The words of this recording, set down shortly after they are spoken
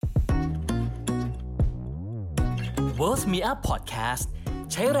Worth Me Up Podcast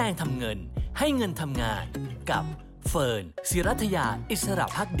ใช้แรงทำเงินให้เงินทำงานกับเฟิร์น ศิรัทยาอิสระ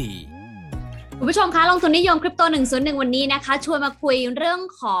ภักดีคุณผู้ชมคะลงทุนนิยมคริปโต101วันนี้นะคะชวนมาคุยเรื่อง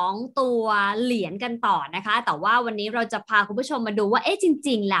ของตัวเหรียญกันต่อนะคะแต่ว่าวันนี้เราจะพาคุณผู้ชมมาดูว่า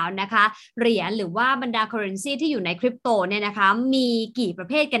จริงๆแล้วนะคะเหรียญหรือว่าบรรดา currency ที่อยู่ในคริปโตเนี่ยนะคะมีกี่ประ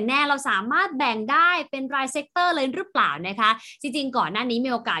เภทกันแน่เราสามารถแบ่งได้เป็นรายเซกเตอร์เลยหรือเปล่านะคะจริงๆก่อนหน้านี้มี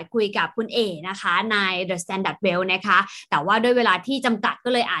โอกาสคุยกับคุณเอนะคะใน The Standard Well นะคะแต่ว่าด้วยเวลาที่จำกัดก็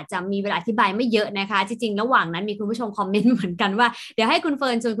เลยอาจจะมีเวลาอธิบายไม่เยอะนะคะจริงๆระหว่างนั้นมีคุณผู้ชมคอมเมนต์เหมือนกันว่าเดี๋ยวให้คุณเฟิ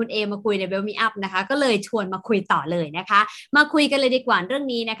ร์นชวนคุณเอมาคุยใน Well Me Upนะคะก็เลยชวนมาคุยต่อเลยนะคะมาคุยกันเลยดีกว่าเรื่อง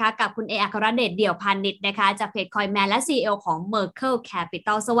นี้นะคะกับคุณเออัครเดชเดี่ยวพานิชนะคะจากเพจ Coinman และ CEO ของ Merkle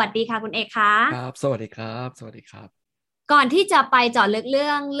Capital สวัสดีค่ะคุณเอคะครับสวัสดีครับสวัสดีครับก่อนที่จะไปเจาะลึก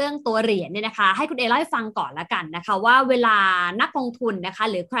เรื่องตัวเหรียญเนี่ยนะคะให้คุณเอเล่าให้ฟังก่อนละกันนะคะว่าเวลานักลงทุนนะคะ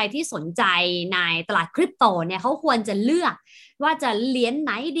หรือใครที่สนใจในตลาดคริปโตเนี่ยเขาควรจะเลือกว่าจะเหรียญไ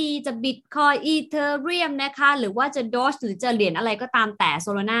หนดีจะบิตคอยอีเธอเรียมนะคะหรือว่าจะดอชหรือจะเหรียญอะไรก็ตามแต่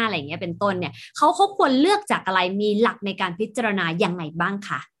โซลาร่าอะไรอย่างเงี้ยเป็นต้นเนี่ยเขาควรเลือกจากอะไรมีหลักในการพิจารณายังไงบ้าง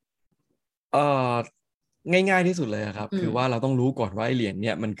คะง่ายๆที่สุดเลยครับคือว่าเราต้องรู้ก่อนว่าไอ้เหรียญเนี่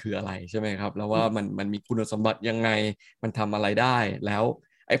ยมันคืออะไรใช่ไหมครับแล้วว่ามันมีคุณสมบัติยังไงมันทำอะไรได้แล้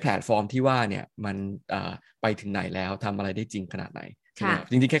วไอ้แพลตฟอร์มที่ว่าเนี่ยมันไปถึงไหนแล้วทำอะไรได้จริงขนาดไหนใช่ไห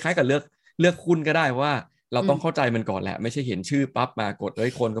มจริงๆคล้ายๆกับเลือกหุ้นก็ได้ว่าเราต้องเข้าใจมันก่อนแหละไม่ใช่เห็นชื่อปั๊บมากด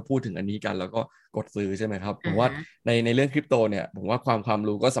คนก็พูดถึงอันนี้กันแล้วก็กดซื้อใช่ไหมครับผมว่าในเรื่องคริปโตเนี่ยผมว่าความ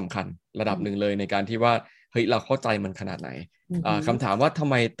รู้ก็สำคัญระดับหนึ่งเลยในการที่ว่าเฮ้ยเราเข้าใจมันขนาดไหนคำถามว่าท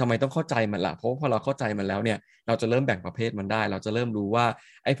ำไมต้องเข้าใจมันล่ะเพราะพอเราเข้าใจมันแล้วเนี่ยเราจะเริ่มแบ่งประเภทมันได้เราจะเริ่มรู้ว่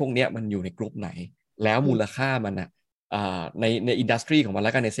าไอ้พวกเนี้ยมันอยู่ในกลุ่มไหนแล้วมูลค่ามันอ่ะในอินดัสทรีของมัน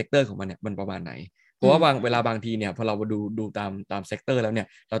แล้วกันในเซกเตอร์ของมันเนี่ยมันประมาณไหนเพราะว่าเวลาบางทีเนี่ยพอเราดูตามเซกเตอร์แล้วเนี่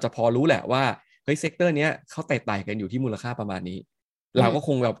ยเราจะพอรู้แหละว่าเฮ้ยเซกเตอร์เนี้ยเขาไต่กันอยู่ที่มูลค่าประมาณนี้เราก็ค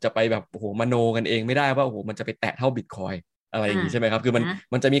งแบบจะไปแบบโอ้โหมโนกันเองไม่ได้ว่าโอ้โหมันจะไปแตะเท่าบิตคอยอะไรอย่างนี้ใช่ไหมครับคือ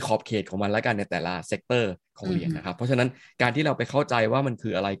มันจะมีขอบเขตของมันแล้วกันในแต่ละเซกเตอร์ของเหรียญนะครับเพราะฉะนั้นการที่เราไปเข้าใจว่ามัน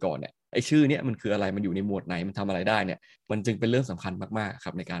คืออะไรก่อนเนี่ยไอ้ชื่อเนี้ยมันคืออะไรมันอยู่ในหมวดไหนมันทำอะไรได้เนี่ยมันจึงเป็นเรื่องสำคัญมากๆ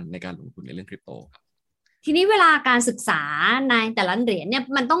ครับในการลงทุนในเรื่องคริปโตครับทีนี้เวลาการศึกษาในแต่ละเหรียญเนี่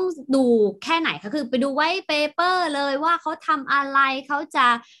ยมันต้องดูแค่ไหนคะคือไปดูไว้เปเปอร์เลยว่าเขาทำอะไรเขาจ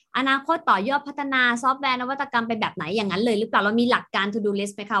ะอนาคตต่อยอดพัฒนาซอฟต์แวร์นวัตกรรมไปแบบไหนอย่างนั้นเลยหรือเปล่าเรามีหลักการ to do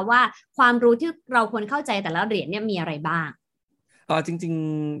list ไหมคะว่าความรู้ที่เราควรเข้าใจแต่ละเหรียญเนี่ยมีอะไรบ้างจริง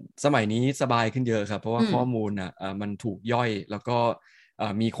ๆสมัยนี้สบายขึ้นเยอะครับเพราะว่าข้อมูลมันถูกย่อยแล้วก็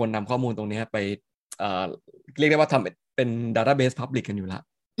มีคนนำข้อมูลตรงนี้ไปเรียกได้ว่าทำเป็น database public กันอยู่ล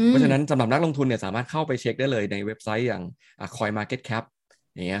ะเพราะฉะนั้นสำหรับนักลงทุนเนี่ยสามารถเข้าไปเช็คได้เลยในเว็บไซต์อย่างCoinMarketCap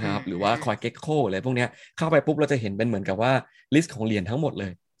อย่างเงี้ยครับหรือว่า CoinGecko อะไรพวกเนี้ยเข้าไปปุ๊บเราจะเห็นเป็นเหมือนกับว่าลิสต์ของเหรียญทั้งหมดเล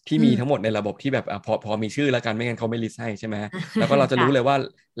ยที่มีทั้งหมดในระบบที่แบบพอมีชื่อแล้วกันไม่งั้นเขาไม่ลิสต์ให้ใช่ไหมแล้วก็เราจะรู้เลยว่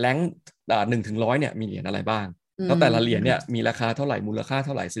าแรงค์1 ถึง 100เนี่ยมีเหรียญอะไรบ้างแล้วแต่ละเหรียญเนี่ยมีราคาเท่าไหร่มูลค่าเ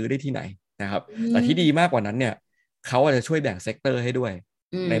ท่าไหร่ซื้อได้ที่ไหนนะครับแต่ที่ดีมากกว่านั้นเนี่ยเขาอาจจะช่วยแบ่งเซกเตอร์ให้ด้ว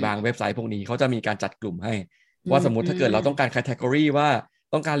ยในบางเว็บไซต์พวกนี้เขาจะมีการจัดกลุ่มให้ว่าสมมติถ้าเกิดเราต้องการ category ว่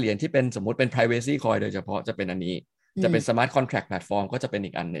าต้องการเหรียญที่เป็นสมมติเป็น privacy coin โดยเฉพาะจะเป็นอันนี้จะเป็น smart contract platform ก็จะเป็นอี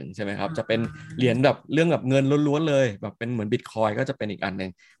กอันหนึ่งใช่ไหมครับจะเป็นเหรียญแบบเรื่องแบบเงินล้วนๆเลยแบบเป็นเหมือน Bitcoin ก็จะเป็นอีกอันหนึ่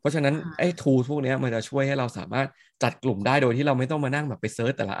งเพราะฉะนั้นไอ้ tools พวกนี้มันจะช่วยให้เราสามารถจัดกลุ่มได้โดยที่เราไม่ต้องมานั่งแบบไปเซิร์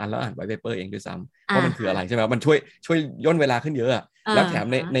ชแต่ละอันแล้วอ่านไวท์เปเปอร์เองด้วยซ้ำว่ามันคืออะไรใช่ไหมมันช่วยย่นเวลาขึ้นเยอะแล้วแถม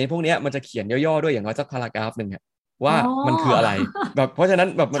ในพวกนี้มันจะเขียนย่อๆด้วยอย่างน้อยสักพารากราฟนึงว่ามันคืออะไรแบบเพราะฉะ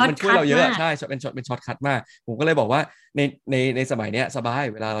นั้นแบบมันช่วยเราเยอะใช่เป็นช็อตคัทมากผมก็เลยบอกว่าในสมัยเนี้ยสบาย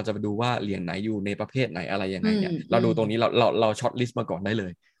เวลาเราจะไปดูว่าเหรียญไหนอยู่ในประเภทไหนอะไรยังไงเนี่ยเราดูตรงนี้เราช็อตลิสต์มาก่อนได้เล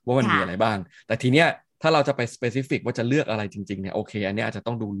ยว่ามันมีอะไรบ้างแต่ทีเนี้ยถ้าเราจะไปสเปซิฟิกว่าจะเลือกอะไรจริงๆเนี่ยโอเคอันนี้อาจจะต้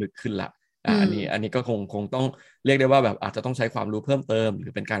องดูลึกขึ้นละอันนี้ก็คงต้องเรียกได้ว่าแบบอาจจะต้องใช้ความรู้เพิ่มเติมห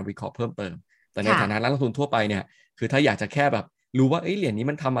รือเป็นการวิเคราะห์เพิ่มเติมแต่ในฐานะนักลงทุนทั่วไปเนี่ยคือถ้าอยากจะแค่แบบรู้ว่าเหรียญ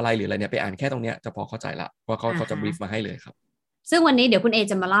นี้มันทำอะไรหรืออะไรเนี่ยไปอ่านแค่ตรงเนี้ยจะพอเข้าใจละว่าเขาจะบรีฟมาให้เลยครับซึ่งวันนี้เดี๋ยวคุณเ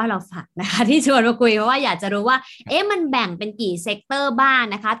อจะมาเล่าให้เราฟังนะคะที่ชวนมาคุยเพราะว่าอยากจะรู้ว่ามันแบ่งเป็นกี่เซกเตอร์บ้า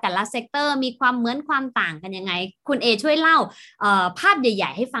งนะคะแต่ละเซกเตอร์มีความเหมือนความต่างกันยังไงคุณเอช่วยเล่าภาพใหญ่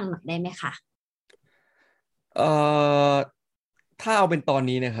ๆให้ฟังหน่อยได้ไหมคะถ้าเอาเป็นตอ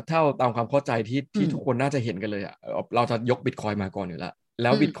นนี้นะครับถ้าเอาตามความเข้าใจที่ทุกคนน่าจะเห็นกันเลยเราจะยกบิตคอยมาก่อนอยู่แ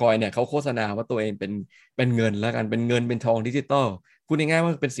ล้วบิตคอยเนี่ยเขาโฆษณาว่าตัวเองเป็นเงินแล้วกันเป็นเงินเป็นทองดิจิตอลพูดง่ายๆว่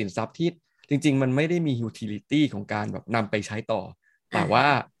าเป็นสินทรัพย์ที่จริงๆมันไม่ได้มี utility ของการแบบนำไปใช้ต่อแต่ว่า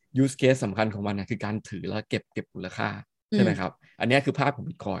use case สำคัญของมันนะคือการถือแล้วเก็บมูลค่าใช่ไหมครับอันนี้คือภาพขอ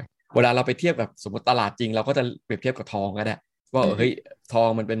งบิตคอยเวลาเราไปเทียบกับสมมติตลาดจริงเราก็จะเปรียบเทียบกับทองก็ได้ว่าเฮ้ยท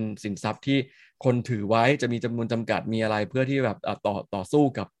องมันเป็นสินทรัพย์ที่คนถือไว้จะมีจำนวนจำกัดมีอะไรเพื่อที่แบบต่อสู้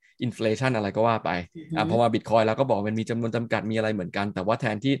กับ อินฟลชันอะไรก็ว่าไปพอมาบิตคอยเราก็บอกมันมีจำนวนจำกัดมีอะไรเหมือนกันแต่ว่าแ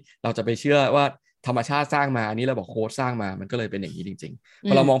ทนที่เราจะไปเชื่อว่าธรรมชาติสร้างมาอันนี้เราบอกโค้ดสร้างมามันก็เลยเป็นอย่างนี้จริงๆพ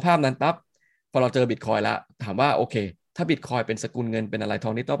อเรามองภาพนั้นปั๊บพอเราเจอบิตคอยแล้วถามว่าโอเคถ้าบิตคอยเป็นสกุลเงินเป็นอะไรท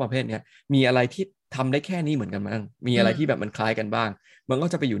องดิจิตอลประเภทเนี้ยมีอะไรที่ทำได้แค่นี้เหมือนกันมั้งมีอะไรที่แบบมันคล้ายกันบ้างมั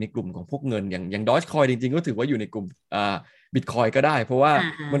นก็จะไปอยู่ในกลุ่มของพวกเงินอย่างดอจคอยจริงๆก็ถือว่าอยู่ในกลุ่มบิตคอยก็ได้เพราะว่า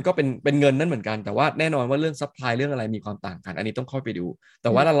มันก็เป็นเงินนั่นเหมือนกันแต่ว่าแน่นอนว่าเรื่องซัพพลายเรื่องอะไรมีความต่างกันอันนี้ต้องค่อยไปดูแต่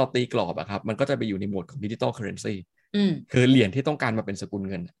ว่าเราตีกรอบอะครับมันก็จะไปอยู่ในโหมดของดิจิตอลเคอเรนซีคือเหรียญที่ต้องการมาเป็นสกุล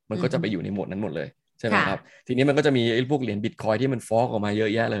เงินมันก็จะไปอยู่ในโหมดนั้นหมดเลยใช่ไหมครับทีนี้มันก็จะมีไอ้พวกเหรียญบิตคอยที่มันฟอกออกมาเยอ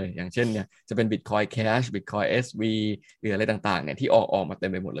ะแยะเลยอย่างเช่นเนี่ยจะเป็นบิตคอยแคชบิตคอย SV หรืออะไรต่างๆเนี่ยที่ออกมา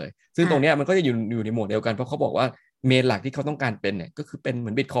เต็มไปหมดเลยซึ่งตรงเนี้ยมันก็จะอยู่ในโหมดเดียวกันเพราะเขาบอกว่าเมนหลักที่เขาต้องการเป็นเนี่ยก็คือเป็นเ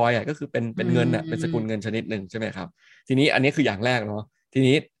หมือนบิตคอยอ่ะก็คือเป็นเงินอ่ะเป็นสกุลเงินชนิดหนึ่งใช่ไหมครับทีนี้อันนี้คืออย่างแรกเนา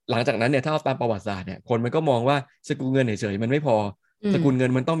ะทีนี้หลังจากนั้นเนี่ยถ้าเอาตามประวัติศาสตร์เนี่ยคนมันก็มองว่าสกุลเงินเฉยๆมันไม่พอสกุล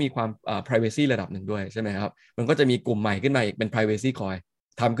เงินมันต้องมีความprivacy ระดับหนึ่งด้วยใช่ไหมครับมันก็จะมีกลุ่มใหม่ขึ้นมาอีกเป็น privacy coin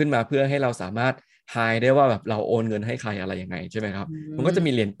ทำขึ้นมาเพื่อให้เราสามารถhide ได้ว่าแบบเราโอนเงินให้ใครอะไรยังไงใช่ไหมครับมันก็จ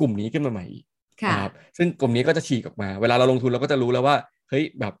ะมีเหรียญกลุ่มนี้ขึ้นมาใหม่อีกครับซึ่งกลุ่มนี้ก็จะฉีกออกมาเวลาเราลงทุนเราก็จะรู้แล้วว่าเฮ้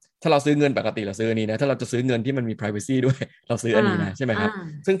ยแบบถ้าเราซื้อเงินปกติเราซื้ออันนี้นะถ้าเราจะซื้อเงินที่มันมี privacy ด้วยเราซื้ออันนี้นะใช่ไหมครั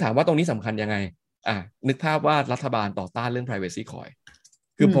บซึ่งถามว่าตรงนี้สำคัญยังไงนึกภาพว่ารัฐบาลต่อต้านเรื่อง privacy coin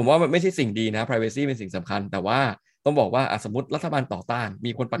คือผมว่ามันไม่ใช่สิ่งดีนะ privacy เป็นสิ่งสำคัญแต่ว่าต้องบอกว่าสมมติรัฐบาลต่อต้า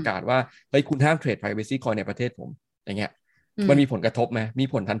นมีคนประกาศว่าเฮ้ยคุณห้ามเทรด privacy coin ในประเทศผมอย่างเงี้ยมันมีผลกระทบไห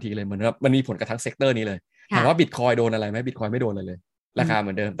มมีผลทันทีเลยเหมือนว่ามันมีผลกับทั้งเซกเตอร์นี้เลยถามว่าบิตคอยโดนอะไรไหมบิตคอยไม่โดนเลยราคาเ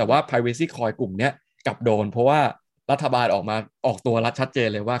หมือนเดิมแต่ว่า privacy coin กลุ่มเนี้ยกลับโดนเพราะว่ารัฐบาลออกตัวรัดชัดเ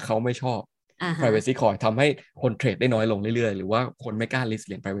จนเลยว่าเขาไม่ชอบ privacy coin ทำให้คนเทรดได้น้อยลงเรื่อยๆหรือว่าคนไม่กล้า list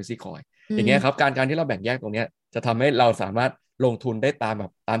เหรียญ privacy coin อย่างเงี้ยครับการที่เราแบ่งแยกตรงเนี้ยจะทำให้เราสามารถลงทุนได้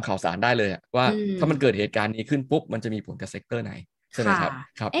ตามข่าวสารได้เลยว่าถ้ามันเกิดเหตุการณ์นี้ขึ้นปุ๊บมันจะมีผลกับเซกเตอร์ไหนใช่ไหม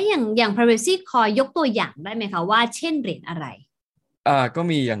ครับอย่าง privacy coin ยกตัวอย่างได้ไหมคะว่าเช่นเหรียญอะไ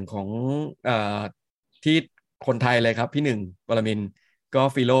รก็มีอย่างของที่คนไทยเลยครับพี่หนึ่งปรมินทร์ก็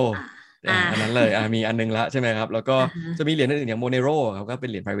ฟิโลอันนั้นเลยมีอันนึงละใช่ไหมครับแล้วก็จะมีเหรียญอื่นอย่างโมเนโรครับก็เป็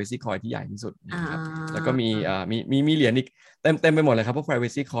นเหรียญ privacy coin ที่ใหญ่ที่สุดนะครับแล้วก็มีเหรียญอีกเต็มไปหมดเลยครับพวก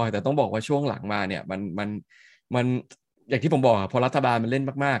privacy coin แต่ต้องบอกว่าช่วงหลังมาเนี่ยมันอย่างที่ผมบอกพอรัฐบาลมันเล่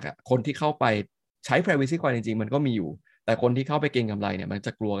นมากๆคนที่เข้าไปใช้ privacy coin จริงๆมันก็มีอยู่แต่คนที่เข้าไปเก็งกำไรเนี่ยมัน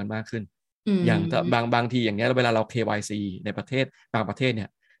จะกลัวกันมากขึ้นอย่างบางทีอย่างเงี้ยเวลาเรา KYC ในประเทศบางประเทศเนี่ย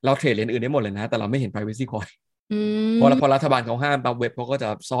เราเทรดเหรียญอื่นได้หมดเลยนะแต่เราไม่เห็น privacy coin พอรัฐบาลเขาห้ามเว็บเขาก็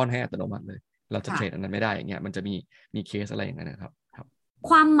จะซ่อนให้อัตโนมัติเลยเราจะเทรดอันนั้นไม่ได้อย่างเงี้ยมันจะมีเคสอะไรอย่างเงี้ยนะครั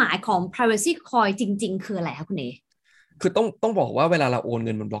บความหมายของ privacy coin จริงๆคืออะไรคะคุณเอคือต้องบอกว่าเวลาเราโอน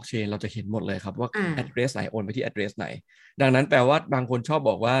เงินบนบล็อกเชนเราจะเห็นหมดเลยครับว่า address ไหนโอนไปที่ address ไหนดังนั้นแปลว่าบางคนชอบ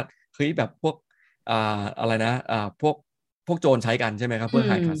บอกว่าเฮ้ยแบบพวกอะไรนะพวกโจรใช้กันใช่ไหมครับเพื่อ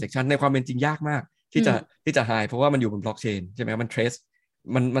hide transaction ในความเป็นจริงยากมากที่จะ hide เพราะว่ามันอยู่บนบล็อกเชนใช่ไหมมัน trace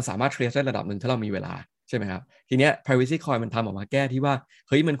มันสามารถ trace ได้ระดับหนึ่งถ้าเรามีเวลาใช่ไหมครับทีเนี้ย privacy coin มันทำออกมาแก้ที่ว่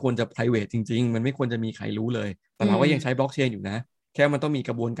าเฮ้ยมันควรจะ private จริงๆมันไม่ควรจะมีใครรู้เลยแต่เราก็ยังใช้บล็อกเชนอยู่นะแค่มันต้องมีก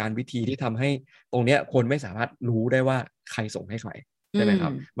ระบวนการวิธีที่ทำให้ตรงเนี้ยคนไม่สามารถรู้ได้ว่าใครส่งให้ใครใช่ไหม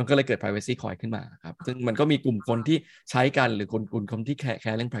ครับมันก็เลยเกิด privacy coin ขึ้นมาครับซึ่งมันก็มีกลุ่มคนที่ใช้กันหรือกลุ่มคนที่แ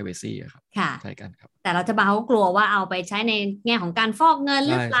คร์เรื่อง privacy ครับใช้กันครับแต่รัฐบาลเขากลัวว่าเอาไปใช้ในแง่ของการฟอกเงิ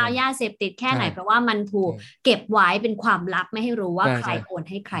นหรือเปล่ายาเสพติดแค่ไหนเพราะว่ามันถูกเก็บไว้เป็นความลับไม่ให้รู้ว่าใครโอน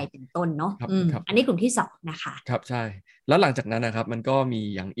ให้ใครเป็นต้นเนาะอันนี้กลุ่มที่2นะคะครับใช่แล้วหลังจากนั้นนะครับมั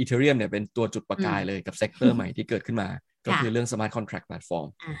นก็มีอย่าง Ethereum เนี่ยเป็นตัวจุดประกายเลยกับเซกเตอร์ใหม่ที่เกิดขึ้นมาก็คือเรื่อง smart contract platform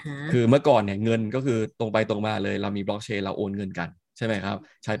คือเมื่อก่อนเนี่ยเงินก็คือตรงไปตรงมาเลยเรามีบล็อกเชนเราโอนเงินกันใช่ไหมครั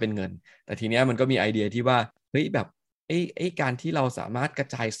บใช้เป็นเงินแต่ทีเนี้ยมันก็มีไอเดียที่ว่าเฮ้ยแบบไอ้การที่เราสามารถกร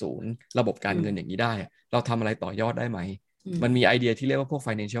ะจายศูนย์ระบบการเงินอย่างนี้ได้เราทำอะไรต่อยอดได้ไหมมันมีไอเดียที่เรียกว่าพวก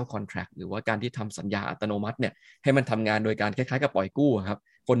financial contract หรือว่าการที่ทำสัญญาอัตโนมัติเนี่ยให้มันทำงานโดยการคล้ายๆกับปล่อยกู้ครับ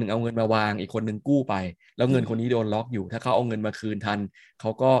คนหนึ่งเอาเงินมาวางอีกคนหนึ่งกู้ไปแล้วเงินคนนี้โดนล็อกอยู่ถ้าเขาเอาเงินมาคืนทันเ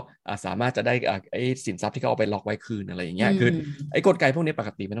ขาก็สามารถจะได้ไอ้สินทรัพย์ที่เขาเอาไปล็อกไว้คืนอะไรอย่างเงี้ยคือไอ้กลไกพวกนี้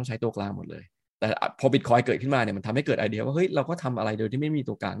ปกติมันต้องใช้ตัวกลางหมดเลยแต่พอ Bitcoin เกิดขึ้นมาเนี่ยมันทำให้เกิดไอเดียว่าเฮ้ยเราก็ทำอะไรโดยที่ไม่มี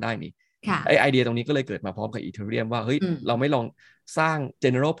ตัวกลางได้นี่ไอเดียตรงนี้ก็เลยเกิดมาพร้อมกับ Ethereum ว่าเฮ้ยเราไม่ลองสร้าง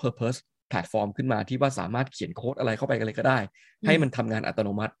general purposeแพลตฟอร์มขึ้นมาที่ว่าสามารถเขียนโค้ดอะไรเข้าไปกันเลยก็ได้ให้มันทำงานอัตโ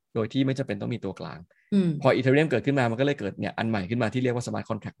นมัติโดยที่ไม่จำเป็นต้องมีตัวกลางพอ Ethereum เกิดขึ้นมามันก็เลยเกิดเนี่ยอันใหม่ขึ้นมาที่เรียกว่า Smart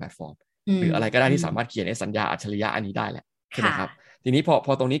Contract Platform หรืออะไรก็ได้ที่สามารถเขียนในสัญญาอัจฉริยะอันนี้ได้แหละใช่ไหมครับทีนี้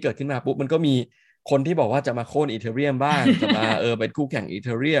พอตรงนี้เกิดขึ้นมาปุ๊บมันก็มีคนที่บอกว่าจะมาโค่น Ethereum บ้าง จะมาเป็นคู่แข่ง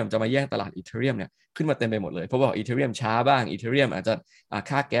Ethereum จะมาแย่งตลาด Ethereum เนี่ยขึ้นมาเต็มไปหมดเลยเพราะว่า Ethereum ช้าบ้าง Ethereum อาจจ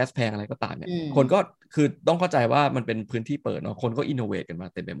ะค่าแก๊สแพงอะไรก็ตามเนี่ยคนก็คือต้องเข้าใจว่ามันเป็นพื้นที่เปิดเนาะคนก็อินโนเวทกันมา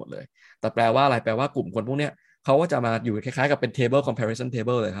เต็มไปหมดเลยแต่แปลว่าอะไรแปลว่ากลุ่มคนพวกเนี้ย เขาก็จะมาอยู่คล้ายๆกับเป็น table comparison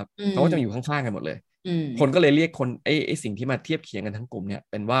table เลยครับเขาก็จะอยู่ข้างๆกันหมดเลยคนก็เลยเรียกคนไอ้สิ่งที่มาเทียบเคียงกันทั้งกลุ่มเนี่ย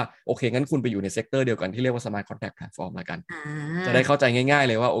เป็นว่าโอเคงั้นคุณไปอยู่ในเซกเตอร์เดียวกันที่เรียกว่า smart contract platform ละกันจะได้เข้าใจง่ายๆ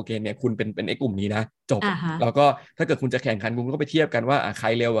เลยว่าโอเคเนี่ยคุณเป็นไอ้กลุ่มนี้นะจบแล้วก็ถ้าเกิดคุณจะแข่งขันคุณก็ไปเทียบกันว่าใคร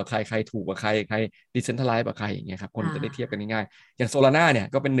เร็วกว่าใครถูกกว่าใคร decentralize กว่าใครอย่างเงี้ยครับคนจะได้เทียบกันง่ายๆอย่าง Solana เนี่ย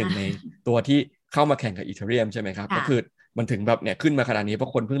ก็เป็นหนึ่งในตัวที่เข้ามาแข่งกับ Ethereum ใช่ไหมครับก็คือมันถึงแบบเนี่ยขึ้นมาขนาดนี้เพรา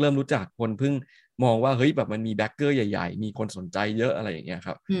ะคนเพิ่งเริ่มรู้จักคนเพิ่งมองว่าเฮ้ยแบบมันมีแบ็คเกอร์ใหญ่ๆมีคนสนใจเยอะอะไรอย่างเงี้ยค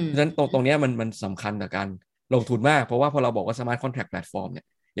รับเพราะฉะนั้นตรงนี้มันสำคัญต่อการลงทุนมากเพราะว่าพอเราบอกว่า Smart Contract Platform เนี่ย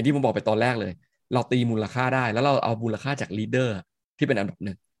อย่างที่ผมบอกไปตอนแรกเลยเราตีมูลค่าได้แล้วเราเอามูลค่าจาก leader ที่เป็นอันดับห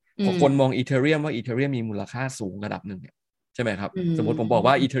นึ่งพอคนมอง Ethereum ว่า Ethereum มีมูลค่าสูงระดับหนึ่งเนี่ยใช่ไหมครับสมมติผมบอก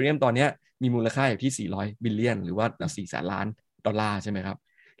ว่า Ethereum ตอนนี้มีมูลค่าอยู่ที่400 billion หรือว่า400,000 ล้านดอลลาร์ใช่ไหมครับ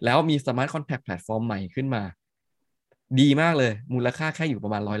แล้วมี Smart Contract Platform ใหม่ขึ้นมาดีมากเลยมูลค่าแค่อยู่ปร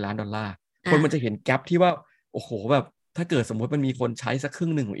ะมาณ100 ล้านดอลลาร์คนมันจะเห็นแกลบที่ว่าโอ้โหแบบถ้าเกิดสมมติมันมีคนใช้สักครึ่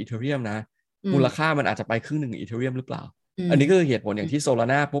งหนึ่งของ Ethereum นะมูลค่ามันอาจจะไปครึ่งหนึ่งของ Ethereum หรือเปล่าอันนี้ก็คือเหตุผลอย่างที่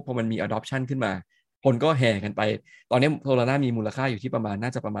Solana ปุ๊บพอมันมี adoption ขึ้นมาคนก็แห่กันไปตอนนี้ Solana มีมูลค่าอยู่ที่ประมาณน่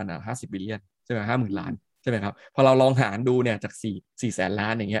าจะประมาณ50 billion ใช่ไหม50,000 ล้านใช่ไหมครับพอเราลองหารดูเนี่ยจาก4แสนล้า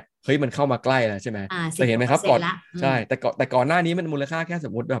นอย่างเงี้ยเฮ้ยมันเข้ามาใกล้แล้วใช่ไหมแต่เห็นไหมครับก่อนใช่แต่ก่อนหน้านี้มันมูลค่าแค่ส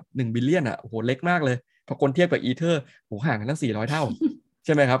มมติแบบ1 billion อ่ะโอ้โหเล็กมากเลยพอคนเทียบกับ Ether โหห่างกันตั้ง400 เท่าใ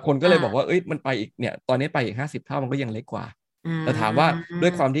ช่ไหมครับคนก็เลยบอกว่าเอ้ยมันไปอีกเนี่ยตอนนี้ไปอีก50 เท่ามันก็ยังเล็กกว่าแต่ถามว่าด้ว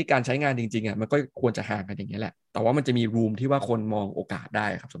ยความที่การใช้งานจริงๆอ่ะมันก็ควรจะห่างกันอย่างเงี้ยแหละแต่ว่ามันจะมีรูมที่ว่าคนมองโอกาสได้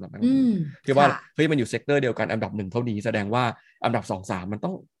ครับสำหรับนักลงทุนที่ว่าเฮ้ยมันอยู่เซกเตอร์เดียวกันอันดับ1เท่านี้แสดงว่าอันดับ2 3มันต้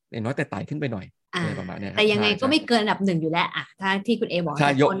องอย่างน้อยแต่ไต่ขึ้นไปหน่อยอะไรประมาณนี้แต่ยังไงก็ไม่เกินอันดับ1อยู่แล้วอ่ะถ้าที่คุณเอบอกใ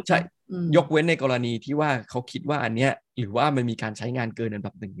ช่ยกเว้นในกรณีที่ว่าเขาคิดว่าอันเนี้ยหรือว่ามันมีการใช้งานเกินอัน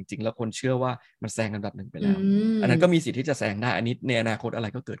ดับ1จริงๆแล้วคนเชื่อว่ามันแซงอันดับ1ไปแล้วอันนั้นก็มีสิทธิ์ที่จะแซงได้อันนี้ในอนาคตอะไร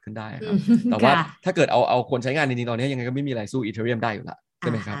ก็เกิดขึ้นได้ครับแต่ว่าถ้าเกิดเอาคนใช้งานจริงๆตอนนี้ยังไงก็ไม่มีอะไรสู้ Ethereum ได้อยู่ละใ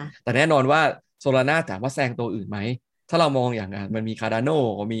ช่ไหมครับแต่แน่นอนว่า Solana ถามว่าแซงตัวอื่นไหมถ้าเรามองอย่างมันมี Cardano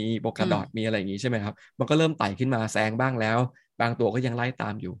มี Polkadot มีอะไรอย่างนี้ใช่ไหมครับมันก็เริ่มไต่ขึ้นมาแซงบ้างแล้วบางตัวก็ยังไล่ต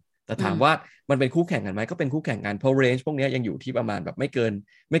ามอยู่แต่ถามว่ามันเป็นคู่แข่งกันไหมก็เป็นคู่แข่งกันเพราะเรนจ์พวกนี้ยังอยู่ที่ประมาณแบบไม่เกิ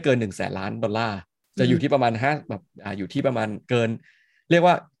น1 แสนล้านดอลลาร์จะอยู่ที่ประมาณ5แบบอยู่ที่ประมาณเกินเรียก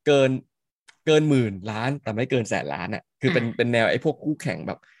ว่าเกิน10,000 ล้านแต่ไม่เกิน100,000 ล้านอ่ะคือเป็นแนวไอ้พวกคู่แข่งแ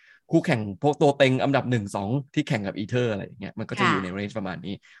บบคู่แข่งพวกตัวเต็งอันดับ1-2ที่แข่งกับอีเธอร์อะไรอย่างเงี้ยมันก็จะอยู่ในเรนจ์ประมาณ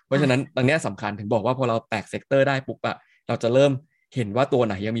นี้เพราะฉะนั้นตรงนี้สำคัญถึงบอกว่าพอเราแตกเซกเตอร์ได้ปุ๊บอะเราจะเริ่มเห็นว่าตัวไ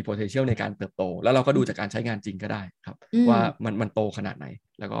หนยังมี potential ในการเติบโตแล้วเราก็ดูจากการใช้งานจริงก็ได้ครับว่ามันโตขนาดไหน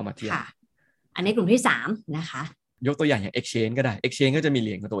แล้วก็เอามาเทียบอันนี้กลุ่มที่3นะคะยกตัวอย่าง exchange ก็ได้ exchange ก็จะมีเห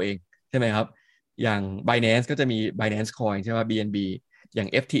รียญของตัวเองใช่ไหมครับอย่าง Binance ก็จะมี Binance Coin ใช่ไหม BNB อย่าง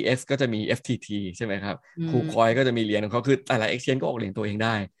FTX ก็จะมี FTT ใช่ไหมครับ KuCoin ก็จะมีเหรียญของเขาคือแต่ละ exchange ก็ออกเหรียญตัวเองไ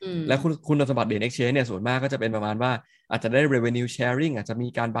ด้และคุณสมบัติเหรียญ exchange เนี่ยส่วนมากก็จะเป็นประมาณว่าอาจจะได้ revenue sharing อาจจะมี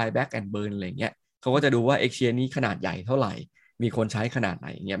การ buy back and burn อะไรเงี้ยเขาก็จะดูว่า exchange นี้ขนาดใหญ่เท่าไหร่มีคนใช้ขนาดไหน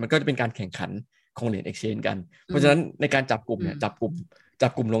เงี้ยมันก็จะเป็นการแข่งขันของเหรียญ exchange กันเพราะฉะนั้นในการจับกลุ่มเนี่ยจับก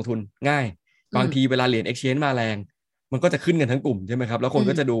ลุ่มลงทุนง่ายบางทีเวลาเหรียญ exchange มาแรงมันก็จะขึ้นกันทั้งกลุ่มใช่ไหมครับแล้วคน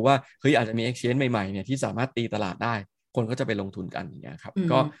ก็จะดูว่าเฮ้ยอาจจะมี exchange ใหม่ๆเนี่ยที่สามารถตีตลาดได้คนก็จะไปลงทุนกันอย่างเงี้ยครับ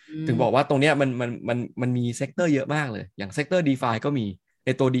ก็ถึงบอกว่าตรงเนี้ยมันมีเซกเตอร์เยอะมากเลยอย่างเซกเตอร์ DeFi ก็มีใน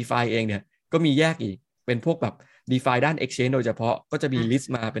ตัว DeFi เองเนี่ยก็มีแยกอีกเป็นพวกแบบ DeFi ด้าน exchange โดยเฉพาะก็จะมี list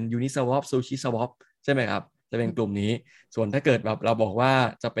มาเป็น Uniswap SushiSwap ใช่ไหมครับจะเป็นกลุ่มนี้ส่วนถ้าเกิดแบบเราบอกว่า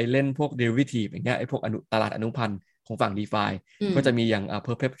จะไปเล่นพวก derivative อย่างเงี้ยไอ้พวกตลาดอนุพันธ์ของฝั่ง DeFi ก็จะมีอย่าง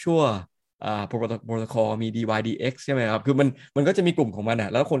Perpetual protocol มี DYDX ใช่ไหมครับคือมันก็จะมีกลุ่มของมัน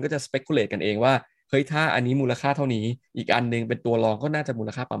แล้วคนก็จะ speculate กันเองว่าเฮ้ยถ้าอันนี้มูลค่าเท่านี้อีกอันนึงเป็นตัวรองก็น่าจะมูล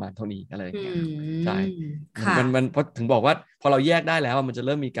ค่าประมาณเท่านี้อะไรอย่างเงี้ยใช่มันพอถึงบอกว่าพอเราแยกได้แล้วมันจะเ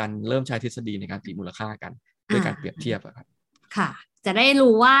ริ่มใช้ทฤษฎีในการตีมูลค่ากันด้วยการเปรียบเทียบครับค่ะจะได้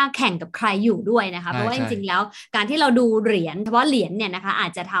รู้ว่าแข่งกับใครอยู่ด้วยนะคะเพราะว่าจริงๆแล้วการที่เราดูเหรียญเฉพาะเหรียญเนี่ยนะคะอา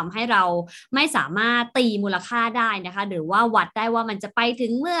จจะทำให้เราไม่สามารถตีมูลค่าได้นะคะหรือว่าวัดได้ว่ามันจะไปถึ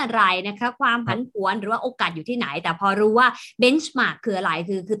งเมื่อไหร่นะคะความผันผวนหรือว่าโอกาสอยู่ที่ไหนแต่พอรู้ว่าเบนช์มาร์กคืออะไร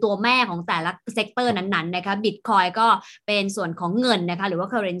คือตัวแม่ของแต่ละเซกเตอร์นั้นๆนะคะบิตคอยก็เป็นส่วนของเงินนะคะหรือว่า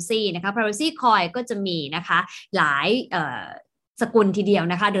currency นะคะ currency coin ก็จะมีนะคะหลายสกุลทีเดียว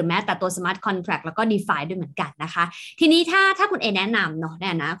นะคะหรือแม้แต่ตัว smart contract แล้วก็ DeFi ด้วยเหมือนกันนะคะทีนี้ถ้าคุณเอแนะนำเนาะเนี่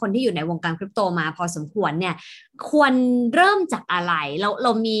ยนะคนที่อยู่ในวงการคริปโตมาพอสมควรเนี่ยควรเริ่มจากอะไรเร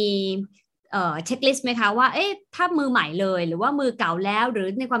ามีเช็คลิสต์ไหมคะว่าเอ๊ะถ้ามือใหม่เลยหรือว่ามือเก่าแล้วหรือ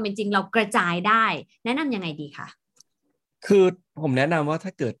ในความเป็นจริงเรากระจายได้แนะนำยังไงดีคะคือผมแนะนำว่าถ้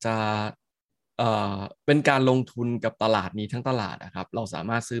าเกิดจะเป็นการลงทุนกับตลาดนี้ทั้งตลาดนะครับเราสา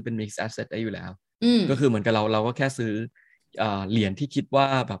มารถซื้อเป็น mix asset ได้อยู่แล้วก็คือเหมือนกับเราก็แค่ซื้อ เหรียญที่คิดว่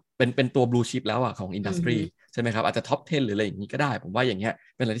าแบบเป็นตัว blue chip แล้วของอินดัสทรีอือฮึใช่ไหมครับอาจจะท็อป10หรืออะไรอย่างนี้ก็ได้ผมว่าอย่างเงี้ย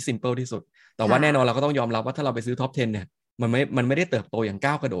เป็นอะไรที่ simple ที่สุดแต่ว่าค่ะแน่นอนเราก็ต้องยอมรับว่าถ้าเราไปซื้อท็อป10เนี่ยมันไม่ได้เติบโตอย่า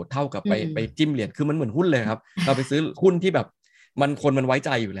งก้าวกระโดดเท่ากับไปจิ้มเหรียญคือมันเหมือนหุ้นเลยครับเราไปซื้อหุ้นที่แบบคนมันไว้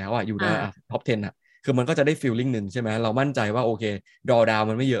ใจอยู่แล้วอยู่ในท็อป10คือมันก็จะได้ feeling หนึ่งใช่ไหมเรามั่นใจว่าโอเค drawdown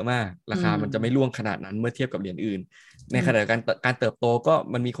มันไม่เยอะมากราคามันจะไม่ร่วงขนาดนั้นเมื่อเทียบกับเหรียญอื่นในขณะเดียวกันการเติบโตก็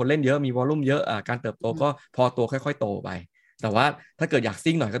มันมีคนเล่นเยอะมีวอลลุ่มเยอะการเติบโตก็พอตัวค่อยๆโตไปแต่ว่าถ้าเกิดอยาก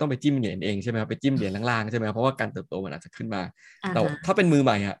ซิ่งหน่อยก็ต้องไปจิ้มเหรียญเองใช่ไหมครับไปจิ้มเหรียญล่างๆใช่ไหมเพราะว่าการเติบโตมันอาจจะขึ้นมาแต่ถ้าเป็นมือใ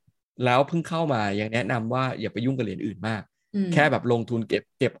หม่แล้วเพิ่งเข้ามายังแนะนำว่าอย่าไปยุ่งกับเหรียญอื่นมากแค่แบบลงทุน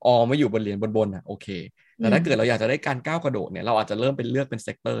เก็บออมไว้อยู่บนเหรียญบนโอเคแต่ถ้าเกิดเราอยากจะได้การก้าวกระโดดเนี่ยเราอาจจะเริ่มเป็นเลือกเป็น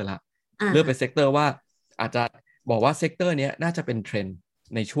เซกเตอร์ละเลือกเป็นเซกเตอร์ว่าอาจจะบอกว่าเซกเตอร์นี้น่าจะเป็นเทร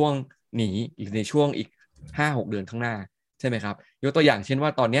นด์ในช่วงนี้หรือในช่วงอีก 5-6 เดือนข้างหน้าใช่ไหมครับยกตัวอย่างเช่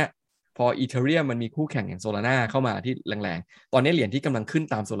นว่าตอนเนี้ยพออีเธเรียมมันมีคู่แข่งอย่างโซลาร่าเข้ามาที่แรงๆตอนนี้เหรียญที่กำลังขึ้น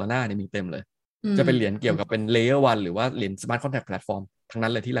ตามโซลาร่าเนี่ยมีเต็มเลยจะเป็นเหรียญเกี่ยวกับเป็นเลเยอร์วันหรือว่าเหรียญสมาร์ทคอนแทคแพลตฟอร์มทั้งนั้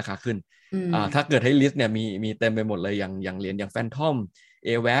นเลยที่ราคาขึ้นถ้าเกิดให้ลิสต์เนี่ยมีเต็มไปหมดเลยอย่างเหรียญอย่างแฟนทอม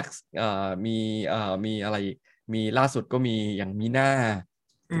AVAX มีอะไรมีล่าสุดก็มีอย่างมีน่า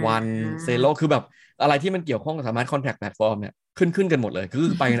วันเซโลคือแบบอะไรที่มันเกี่ยวข้องกับสมาร์ทคอนแทคแพลตฟอร์มเนี่ยขึ้นกันหมดเล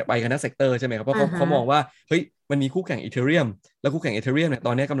ยคือไปกันทั้งเซกเตอร์ใช่ไหมครับเพราะเขามองว่าเฮ้ยมันมีคู่แข่งอีเธเรียมแล้วคู่แข่งอีเธเรียมเนี่ยต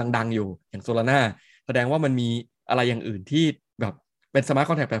อนนี้กำลังดังอยู่อย่างโซลาร่าแสดงว่ามันมีอะไรอย่างอื่นที่แบบเป็นสมาร์ท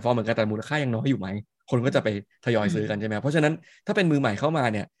คอนแทคแพลตฟอร์มเหมือนกันแต่มูลค่ายังน้อยอยู่ไหมคนก็จะไปทยอยซื้อกันใช่ไหมเพราะฉะนั้นถ้าเป็นมือใหม่เข้าม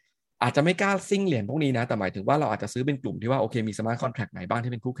าเนี่ยอาจจะไม่กล้าซิ่งเหรียญพวกนี้นะแต่หมายถึงว่าเราอาจจะซื้อเป็นกลุ่มที่ว่าโอเคมีสมาร์ทคอนแทคไหนบ้า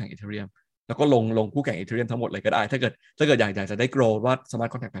งที่เป็นคู่แข่งอีเธเรียมแล้วก็ลงคู่แข่งอีเธเรียมทั้งหมดเลยก็ได้ถ้าเกิดอยากจะได้ grow ว่าสมาร์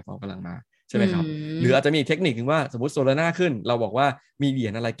ทคอนแทคแพลตฟอร์มกำลังมาใช่ไหมครับหรืออาจจะมีเทคนิคนึงว่าสมมติโซลาร่าขึ้นเราบอกว่ามีเหรีย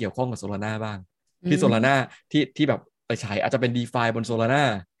ญอะไรเกี่ยวข้องกับโซลาร่าบ้างที่โซลาร่าที่แบบไปใช้อาจจะเป็น DeFi บนโซลาร่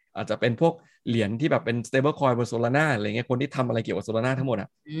าอาจจะเป็นพวกเหรียญที่แบบเป็น stable coin บนโซลาร่าอะไรเงี้ยคนที่ทำอะไรเกี่ยวกับโซลาร่าทั้งหมด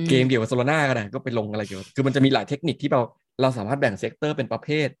เกมเกี่ยวกับโซลาร่าก็ได้ก็ไปลงอะไรเกี่ยวกับคือมันจะมีหลายเทคนิคที่เราสามารถแบ่งเซกเตอร์เป็นประ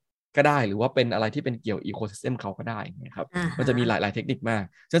เภทก็ได้หรือว่าเป็นอะไรที่เป็นเกี่ยวอีโคซิสเต็มเขาก็ได้นะครับมันจะมีหลายเทคนิคมา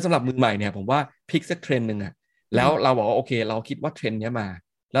กฉะนั้นสำหรับมือใหม่เนี่ยผมว่าพิกสักเทรนด์นึงแล้วเราบอกว่าโอเคเราคิดว่าเทรนด์นี้มา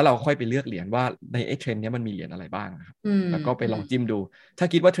แล้วเราค่อยไปเลือกเหรียญว่าในไอ้เทรนด์นี้มันมีเหรียญอะไรบ้างครับแล้วก็ไปลองจิ้มดูถ้า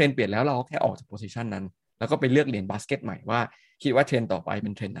คิดว่าเทรนด์เปลี่ยนแล้วเราแค่ออกจากโพซิชันนั้นแล้วก็ไปเลือกเหรียญบาสเกตใหม่ว่าคิดว่าเทรนด์ต่อไปเป็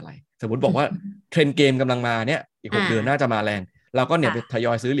นเทรนด์อะไรสมมติบอกว่าเทรนด์เกมกำลังมาเนี่ยอีก6 เดือนน่าจะมาแรงเราก็เนี่ยไปท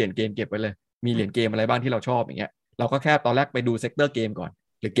ยอยซื้อเหรียญเกมเก็บไว้เลยมีเหรียญเกมอะไรบ้างที่เราชอบอย่างเงี้ยเราก็แค่ตอนแรกไปดูเซกเตอร์เกมก่อ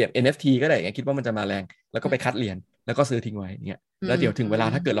นหรือเกม NFT ก็ได้อย่างเงี้ยคิดว่ามันจะมาแรงแล้วก็ไปคัดเหรียญแล้วก็ซื้อทิ้งไว้อย่างเงี้ยแล้วเดี๋ยวถึงเวลา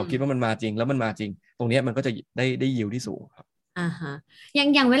ถ้าเกิดเราคิดว่ามันมาจริงแล้วมันมาจริงตรงนี้มันก็จะได้ยิวที่สูงครับฮะอ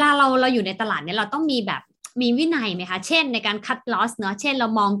ย่างเวลาเราอยู่ในตลาดเนี่ยเราต้องมีวินัยไหมคะเช่นในการคัดลอสเนาะเช่นเร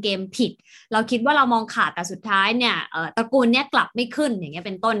ามองเกมผิดเราคิดว่าเรามองขาดแต่สุดท้ายเนี่ยตระกูลเนี่ยกลับไม่ขึ้นอย่างเงี้ยเ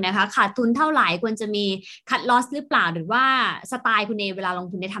ป็นต้นนะคะขาดทุนเท่าไหร่ควรจะมีคัดลอสหรือเปล่าหรือว่าสไตล์คุณเอเวลาล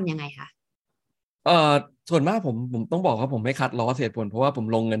งทุนได้ทำยังไงคะส่วนมากผมต้องบอกว่าผมไม่คัดลอสเหตุผลเพราะว่าผม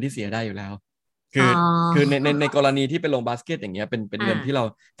ลงเงินที่เสียได้อยู่แล้วคือในกรณีที่ไปลงบาสเกตอย่างเงี้ยเป็นเงินที่เ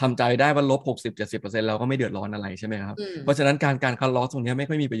ราทำใจได้ว่าลบ60-70%เราก็ไม่เดือดร้อนอะไรใช่ไหมครับเพราะฉะนั้นการคัดลอสตรงนี้ไม่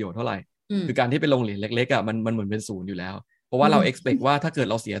ค่อยมีประโยชน์เท่าไหร่คือการที่ไปลงเหรียญเล็กๆมันเหมือนเป็นศูนย์อยู่แล้วเพราะว่าเรา expect ว่าถ้าเกิด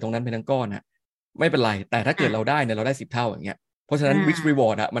เราเสียตรงนั้นไปทั้งก้อนไม่เป็นไรแต่ถ้าเกิดเราได้เนี่ยเราได้10 เท่าอย่างเงี้ยเพราะฉะนั้น risk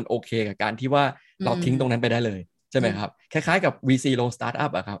reward มันโอเคกับการที่ว่าเราทิ้งตรงนั้นไปได้เลยใช่ไหมครับคล้ายๆกับ VC ลง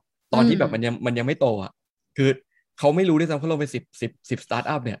startup ครับตอนที่แบบมันยังไม่โตคือเขาไม่รู้ด้วยซ้ำเขาลงไป10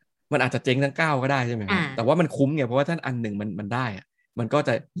 startup เนี่ยมันอาจจะเจ๊งทั้ง9ก็ได้ใช่ไหมครับแต่ว่ามันคุ้มไงเพราะว่าท่านอันหนึ่งมันได้มันก็จ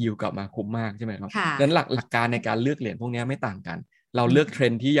ะยิวกลับมาคุ้มมากใช่ไหมครับดังนั้นหลักการในการเลือกเหรียญพวกนี้ไม่ต่างกันเราเลือกเทร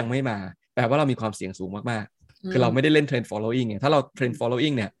นด์ที่ยังไม่มาแปลว่าเรามีความเสี่ยงสูงมากๆคือเราไม่ได้เล่นเทรนด์ following ไงถ้าเราเทรนด์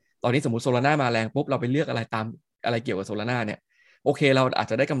following เนี่ยตอนนี้สมมติโซลาร่ามาแรงปุ๊บเราไปเลือกอะไรตามอะไรเกี่ยวกับโซลาร่าเนี่ยโอเคเราอาจ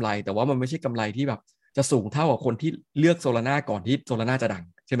จะได้กำไรแต่ว่ามันไม่ใช่กำไรที่แบบจะสูงเท่ากับคนที่เลือกโซลาร่าก่อนที่โซลาร่าจะดัง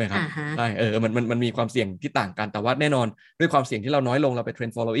ใช่ไหมครับใช่มันมีความเสี่ยงที่ต่างกันแต่ว่าแน่นอนด้วยความเสี่ยงที่เราน้อยลงเราไปเทร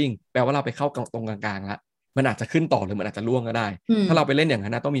นด์ following แปลว่าเราไปเข้าตรงกลางๆแล้วมันอาจจะขึ้นต่อหรือมันอาจจะล่วงก็ได้ถ้าเราไปเล่นอย่าง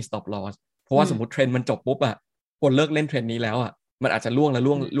นั้นต้องมี stop loss เพราะว่าสมมติเทรนด์มันจบปุ๊บคนเลิกเล่นเทรนด์นี้แล้วมันอาจจ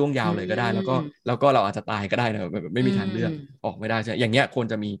ะล่วงยาวเลยก็ได้แล้วก็เราอาจจะตายก็ได้นะไม่มีทางเลือกออกไม่ได้ใช่อย่างเงี้ยควร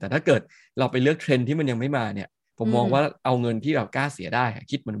จะมีแต่ถ้าเกิดเราไปเลือกเทรนด์ที่มันยังไม่มาเนี่ยผมมองว่าเอาเงินที่แบบกล้าเสีย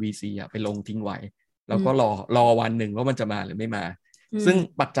ได้คิดเหมือน VC ไปลงทิ้งไว้แล้วก็รอวันหนึ่งว่ามันจะมาหรือไม่มาซึ่ง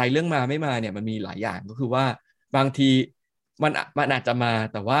ปัจจัยเรื่องมาไม่มาเนี่ยมันมีหลายอย่างก็คือว่าบางทีมันอาจจะม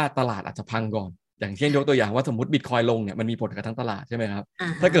าแต่ว่าตลาดอาจจะพังก่อนอย่างเช่นยกตัวอย่างว่าสมมติบิตคอยลงเนี่ยมันมีผลกับทั้งตลาดใช่ไหมครั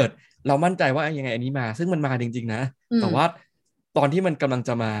บถ้าเกิดเรามั่นใจว่ายังไงอันนี้มาซึ่งมันมาจริงๆนะแต่ว่าตอนที่มันกำลังจ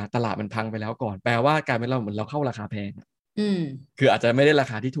ะมาตลาดมันพังไปแล้วก่อนแปลว่าการเป็นเราเหมือนเราเข้าราคาแพงคืออาจจะไม่ได้ร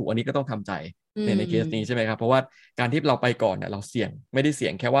าคาที่ถูกอันนี้ก็ต้องทำใจในเคสนี้ใช่ไหมครับเพราะว่าการที่เราไปก่อนเนี่ยเราเสี่ยงไม่ได้เสี่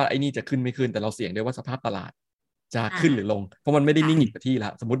ยงแค่ว่าไอ้นี่จะขึ้นไม่ขึ้นแต่เราเสี่ยงด้วยว่าสภาพตลาด จะขึ้นหรือลงเพราะมันไม่ได้นิ่งอยู่กับที่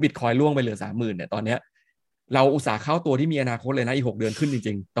แล้วสมมติ Bitcoin ล่วงไปเหลือ 30,000 เนี่ยตอนเนี้ยเราอุตส่าห์เข้าตัวที่มีอนาคตเลยนะอีก6 เดือนขึ้นจ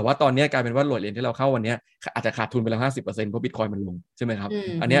ริงๆแต่ว่าตอนนี้กลายเป็นว่าโหลดเหรียญที่เราเข้าวันนี้อาจจะขาดทุนไปแล้ว 50% เพราะ Bitcoin มันลงใช่ไหมครั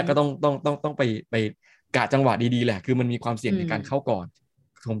บอันนี้ก็ต้องไปกะจังหวะดีๆแหละคือมันมีความเสี่ยงในการเข้าก่อ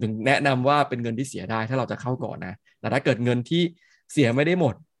นผมถึงแนะนำว่าเป็นเงินที่เสียได้ถ้าเราจะเข้าก่อนนะแต่ถ้าเกิดเงินที่เสียไม่ได้ห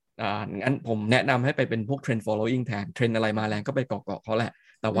มดงั้นผมแนะนำให้ไปเป็นพวก trend following แทนเทรนอะไรมาแรงก็ไปเกาะเขาแหล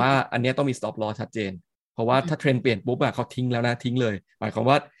ะแต่ว่าอันนี้ต้องมี stop loss ชัดเจนเพราะว่าถ้าเทรนเปลี่ยนปุ๊บอะเขาทิ้งแล้วนะทิ้งเลยหมายความ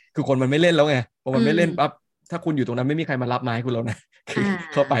ว่าคือคนมันไม่เล่นแล้วไงพอมันไม่เล่นปั๊บถ้าคุณอยู่ตรงนั้นไม่มีใครมารับไม้คุณแล้วนะคื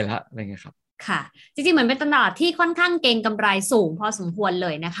อเข้าไปละอะไรเงี้ยครับค่ะจริงๆเหมือนเป็นตลาดที่ค่อนข้างเก็งกำไรสูงพอสมควรเ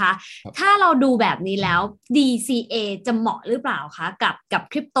ลยนะคะถ้าเราดูแบบนี้แล้ว DCA จะเหมาะหรือเปล่าคะกั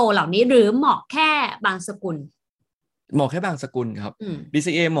บคริปโตเหล่านี้หรือเหมาะแค่บางสกุลเหมาะแค่บางสกุลครับ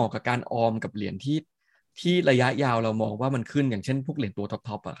DCA เหมาะกับการออมกับเหรียญที่ระยะยาวเรามองว่ามันขึ้นอย่างเช่นพวกเหรียญตัว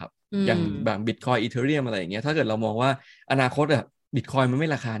ท็อปๆอะครับอย่างแบบ Bitcoin Ethereum อะไรอย่างเงี้ยถ้าเกิดเรามองว่าอนาคตอะ Bitcoin มันไม่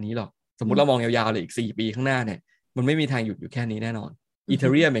ราคานี้หรอกสมมุติเรามองยาวๆเลยอีก4 ปีข้างหน้าเนี่ยมันไม่มีทางหยุดอยู่แค่นี้แน่นอน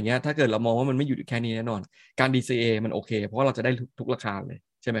Ethereum อย่างเงี้ยถ้าเกิดเรามองว่ามันไม่หยุดอยู่แค่นี้แน่นอนการ DCA มันโอเคเพราะว่าเราจะได้ทุกราคาเล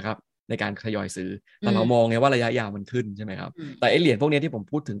ยใช่ไหมครับในการทยอยซื้อแต่เรามองไงว่าระยะยาวมันขึ้นใช่ไหมครับแต่ไอเหรียญพวกนี้ที่ผม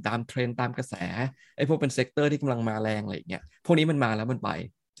พูดถึงตามเทรนด์ตามกระแสไอพวกเป็นเซกเตอร์ที่กำลังมาแรงอะไรอย่างเงี้ยพวกนี้มันมาแล้วมันไ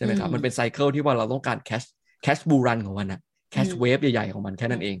ปใช่ไหมครับมันเป็นไซเคิลที่ว่าเราต้องการแคชบูรันของมันนะแคชเวฟใหญ่ๆของมันแค่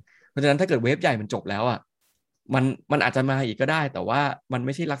นั้นเองเพราะฉะนั้นถ้าเกิดเวฟใหญ่มันจบแล้วอ่ะมันอาจจะมาอีกก็ได้แต่ว่ามันไ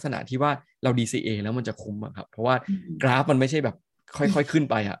ม่ใช่ลักษณะที่ว่าเรา DCA แล้วมันจะคุ้มอะครับเพราะว่ากราฟมันไม่ใช่แบบค่อยๆขึ้น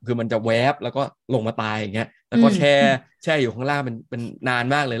ไปอ่ะคือมันจะแวบแล้วก็ลงมาตายอย่างเงี้ยแล้วก็แช่อยู่ข้างล่างเป็นนา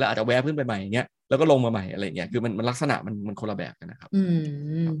นมากเลยแล้วอาจจะแวบขึ้นไปใหม่อย่างเงี้ยแล้วก็ลงมาใหม่อะไรเงี้ยคือมันลักษณะมันคนละแบบกันนะครั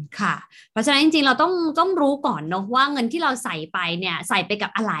บค่ะเพราะฉะนั้นจริงๆเราต้องรู้ก่อนเนาะว่าเงินที่เราใส่ไปเนี่ยใส่ไป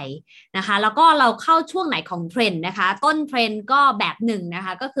กับอะไรนะคะแล้วก็เราเข้าช่วงไหนของเทรนด์นะคะต้นเทรนด์ก็แบบหนึ่งนะค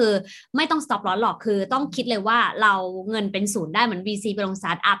ะก็คือไม่ต้อง stop loss หรอกคือต้องคิดเลยว่าเราเงินเป็นศูนย์ได้เหมือน VC ไปลงสต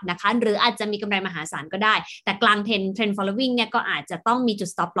าร์ทอัพนะคะหรืออาจจะมีกำไรมหาศาลก็ได้แต่กลางเทรนด์ following เนี่ยก็อาจจะต้องมีจุด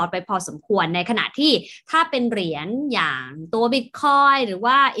stop loss ไปพอสมควรในขณะที่ถ้าเป็นเหรียญอย่างตัว Bitcoin หรือว่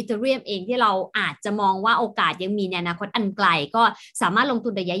า Ethereum เองที่เราอาจจะมองว่าโอกาสยังมีในอนาคตอันไกลก็สามารถล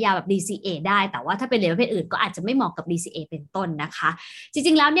งทุนระยะยาวแบบ DCA ได้แต่ว่าถ้าเป็นเหรียญประเภทอื่นก็อาจจะไม่เหมาะกับ DCA เป็นต้นนะคะจ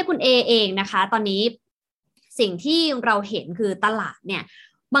ริงๆแล้วเนี่ยคุณเองนะคะตอนนี้สิ่งที่เราเห็นคือตลาดเนี่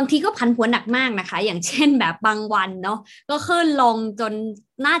ยบางทีก็ผันผวนหนักมากนะคะอย่างเช่นแบบบางวันเนาะก็ขึ้นลงจ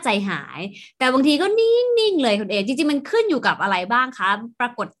นน่าใจหายแต่บางทีก็นิ่งๆเลยคุณเอจริงๆมันขึ้นอยู่กับอะไรบ้างคะปรา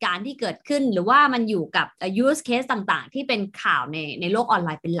กฏการณ์ที่เกิดขึ้นหรือว่ามันอยู่กับ use case ต่างๆที่เป็นข่าวในโลกออนไล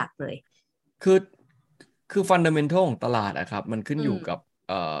น์เป็นหลักเลยคือฟันเดเมนทัลของตลาดอะครับมันขึ้นอยู่กับ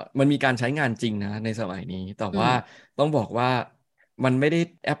มันมีการใช้งานจริงนะในสมัยนี้แต่ว่าต้องบอกว่ามันไม่ได้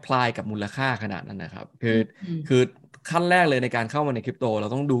แอพพลายกับมูลค่าขนาดนั้นนะครับคือขั้นแรกเลยในการเข้ามาในคริปโตเร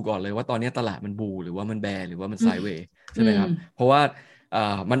าต้องดูก่อนเลยว่าตอนนี้ตลาดมันบูหรือว่ามันแบร์หรือว่ามันไซด์เวย์ใช่ไหมครับเพราะว่า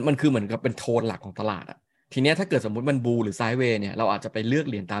มันคือเหมือนกับเป็นโทนหลักของตลาดอะทีนี้ถ้าเกิดสมมติมันบูหรือไซด์เวย์เนี่ยเราอาจจะไปเลือ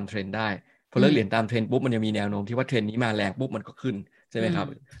กเหรียญตามเทรนด์ได้พอเลือกเหรียญตามเทรนด์ปุ๊บมันจะมีแนวโน้มที่ว่าเทรนด์นี้มาแรงปุ๊บมันก็ขึ้นใช่ไหม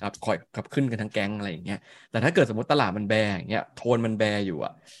ครับคอยขับขึ้นกันทั้งแก๊งอะไรอย่างเงี้ยแต่ถ้าเกิดสมมติตลาดมันแบร์อย่างเงี้ยโทนมันแบร์อยู่อ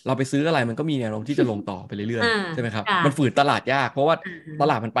ะเราไปซื้ออะไรมันก็มีแนวโน้มที่จะลงต่อไปเรื่อยๆใช่ไหมครับมันฝืนตลาดยากเพราะว่า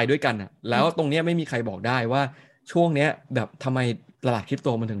ตลาดมันไปด้วยกันอะแล้วตรงเนี้ยไม่มีใครบอกได้ว่าช่วงเนี้ยแบบทำไมตลาดคริปโ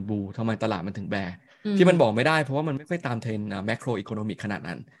ตมันถึงบูทำไมตลาดมันถึงแบร์ที่มันบอกไม่ได้เพราะว่ามันไม่ค่อยตามเทรนด์แมคโรอีโคโนมิกขนา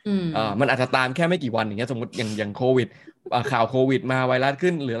ดนั้นมันอาจจะตามแค่ไม่กี่วันอย่างเงี้ยสมมติอย่างโควิดข่าวโควิดมาไวรั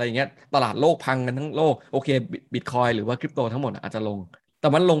สขึ้นหรืออะไรอย่างเงี้ยตลาดโลกพังกันทั้งโลกโอเคบิตคอยหรือว่าคริปโตทั้งหมดอาจจะลง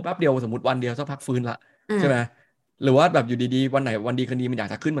แต่มันลงแป๊บเดียวสมมติวันเดียวสักพักฟื้นละใช่ไหมหรือว่าแบบอยู่ดีๆวันไหนวันดีคืนดีมันอยาก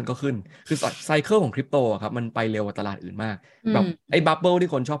จะขึ้นมันก็ขึ้นคือไซเคิลของคริปโตครับมันไปเร็วกว่าตลาดอื่นมากแบบไอ้บับเบิล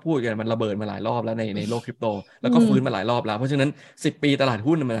ที่คนชอบพูดกันมันระเบิดมาหลายรอบแล้วในโลกคริปโตแล้วก็ฟื้นมาหลายรอบแล้วเพราะฉะนั้น10 ปีตลาด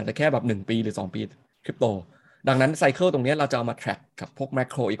หุ้นมันอาจจะแค่แบบ1 ปีหรือ2 ปีคริปโตดังนั้นไซเคิลตรงนี้เราจะเอามา track กับพวกแม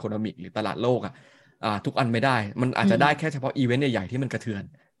คโรอีโคโนมิกหรือตลาดโลกทุกอันไม่ได้มันอาจจะได้แค่เฉพาะอีเวนต์ใหญ่ๆที่มันกระเทือน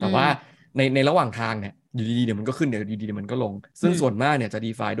แต่ว่าในระหว่างทางเนี่ยอยู่ดีๆเดี๋ยวมันก็ขึ้นเดี๋ยวอยู่ดีๆมันก็ลงซึ่งส่วนมากเนี่ยจะ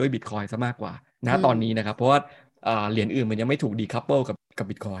DeFi ด้วย Bitcoin ซะมากกว่าณตอนนี้นะครับเพราะว่าเหรียญอื่นมันยังไม่ถูก decouple กับ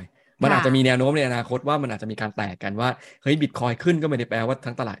Bitcoin มันอาจจะมีแนวโน้มในอนาคตว่ามันอาจจะมีการแตกกันว่าเฮ้ย Bitcoin ขึ้นก็ไม่ได้แปลว่า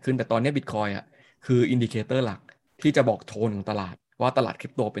ทั้งตลาดขึ้นแต่ตอนนี้ Bitcoin คืออินดิเคเตอร์หลักที่จะบอกโทนของตลาดว่าตลาด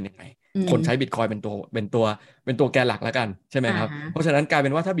คริปโตเป็นยังไงคนใช้ Bitcoin เป็นตัวแกนหลักแล้วกันใช่ไหมครับเพราะฉะนั้นกลาย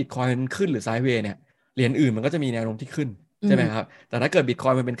เป็นว่าถ้า Bitcoin มันขึ้นหรือไซด์เวย์เนี่ยเหรียญอื่นมันก็จะมีแนวโน้มที่ขึ้นใช่ไหมครับแต่ถ้าเกิด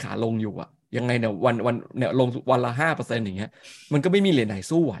Bitcoin มันเป็นขาลงอยู่ยังไงเนี่ยวันเนี่ยลงวันละ 5% อย่างเงี้ยมันก็ไม่มีเหรียญไห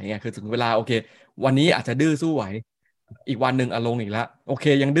นสู้ไหวไงคือถึงเวลาโอเควันนี้อาจจะดื้อสู้ไหวอีกวันหนึ่งลงอีกแล้วโอ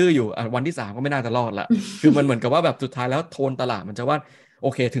เคยังดื้ออยู่วันที่3ก็ไม่น่าจะรอดละคือมันเหมือนกับว่าแบบสุดท้ายแล้วโทนตลาดมันจะว่า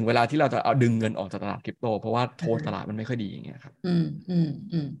โอเคถึงเวลาที่เราจะเอาดึงเงินออกจากตลาดคริปโตเพราะว่าโทนตลาดมันไม่ค่อยดีอย่างเงี้ยครับ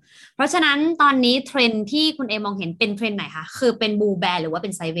เพราะฉะนั้นตอนนี้เทรนด์ที่คุณเอมองเห็นเป็นเทรนด์ไหนคะคือเป็นบูแบร์หรือว่าเป็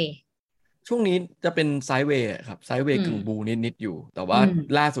นไซด์เวย์ช่วงนี้จะเป็นไซด์เวย์ครับไซด์เวย์กึ่งบูนิดอยู่แต่ว่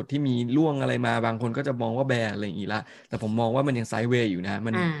าล่าสุดที่มีร่วงอะไรมาบางคนก็จะมองว่าแบร์อะไรอย่างงี้ละแต่ผมมองว่ามันยังไซด์เวย์อยู่นะ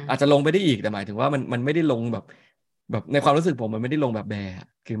มันอาจจะลงไปได้อีกแต่หมายถึงว่ามันไม่ได้ลงแบบในความรู้สึกผมมันไม่ได้ลงแบบแ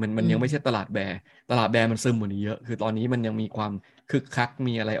บร์คือมันยังไม่ใช่ตลาดแบร์มันซึมกว่านี้เยอะคือตอนนี้มันยังมีความคึกคัก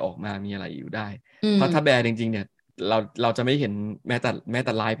มีอะไรออกมามีอะไรอยู่ได้ถ้าแบร์จริงๆเนี่ยเราจะไม่เห็นแม้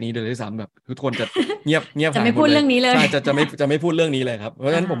แต่ไลฟ์นี้เลยด้วยซ้ำแบบทุกคนจะเงียบจะไม่พูดเรื่องนี้เลยใช่จะไม่พูดเรื่องนี้เลยครับเพรา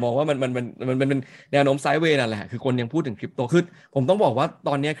ะฉะนั้นผมมองว่ามันเป็นแนวโน้มไซด์เวย์นั่นแหละคือคนยังพูดถึงคริปโตคือผมต้องบอกว่า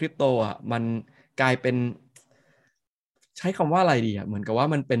ตอนนี้คริปโตอ่ะมันกลายเป็นใช้คำว่าอะไรดีอ่ะเหมือนกับว่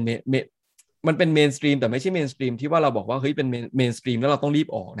ามันเป็นเมนสตรีมแต่ไม่ใช่เมนสตรีมที่ว่าเราบอกว่าเฮ้ยเป็นเมนสตรีมแล้วเราต้องรีบ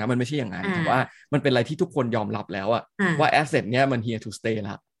ออกนะมันไม่ใช่อย่างนั้นแต่ว่ามันเป็นอะไรที่ทุกคนยอมรับแล้วอะว่าแอสเซทเนี้ยมัน here to stay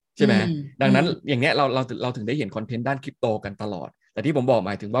ละใช่ไหมดังนั้นอย่างเนี้ยเราถึงได้เห็นคอนเทนต์ด้านคริปโตกันตลอดแต่ที่ผมบอก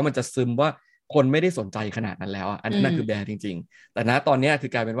หมายถึงว่ามันจะซึมว่าคนไม่ได้สนใจขนาดนั้นแล้วอันนั้นคือแบร์จริงๆแต่ณตอนนี้คื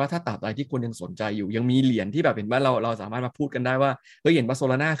อกลายเป็นว่าถ้าตราบใดที่คนยังสนใจอยู่ยังมีเหรียญที่แบบเห็นว่าเราสามารถมาพูดกันได้ว่าเฮ้ยเห็นว่าโ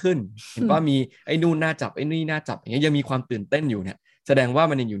ซลาร่าขึ้นเห็นว่ามีไอ้นู่นน่าจับไอ้นี่น่าจับอย่างเงี้ยยังมีความตื่นเต้นอยู่เนี่ยแสดงว่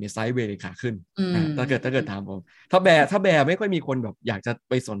ามันยังอยู่ในไซด์เวย์ขาขึ้นถ้าเกิดถามผมถ้าแบร์ไม่ค่อยมีคนแบบอยากจะ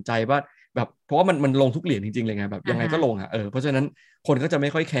ไปสนใจว่าแบบเพราะว่ามันลงทุกเหรียญจริงๆเลยไงแบบยังไงก็ลงเพราะฉะนั้นคนก็จะไม่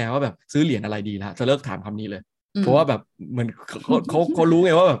ค่อยแคร์ว่าแบบซื้อเหรียญอะไรดีละจะเลิกถามคำนี้เลยเพราะว่าแบบมันเขารู้ไ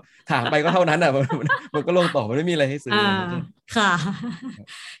งว่าแบบถามไปก็เท่านั้นอ่ะมันก็ลงต่อมันไม่มีอะไรให้ซื้อค่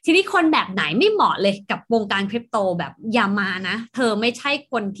ะทีนี้คนแบบไหนไม่เหมาะเลยกับวงการคริปโตแบบอย่ามานะเธอไม่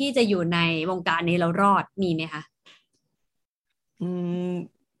ใช่คนที่จะอยู่ในวงการนี้แล้วรอดมีไหมคะ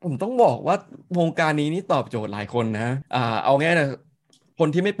ผมต้องบอกว่าวงการนี้นี่ตอบโจทย์หลายคนนะเอาง่ายนะ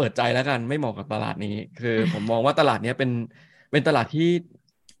คนที่ไม่เปิดใจแล้วกันไม่เหมาะกับตลาดนี้คือผมมองว่าตลาดนี้เป็นตลาดที่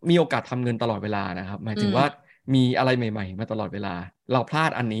มีโอกาสทำเงินตลอดเวลานะครับหมายถึงว่ามีอะไรใหม่ๆมาตลอดเวลาเราพลา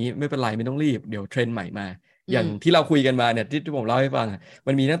ดอันนี้ไม่เป็นไรไม่ต้องรีบเดี๋ยวเทรนด์ใหม่มาอย่างที่เราคุยกันมาเนี่ยที่ผมเล่าให้ฟั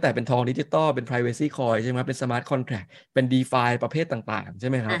งมันมีตั้งแต่เป็นทองดิจิตอลเป็น privacy coin ใช่ไหมเป็น smart contract เป็น DeFi ประเภทต่างๆใช่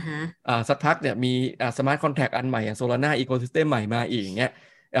ไหมครับสักพักเนี่ยมีsmart contract อันใหม่อย่าง Solana ecosystem ใหม่มาอีกอย่างเงี้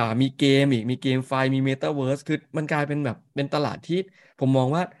ยมีเกมอีกมีเกมไฟมี Metaverse คือมันกลายเป็นแบบเป็นตลาดที่ผม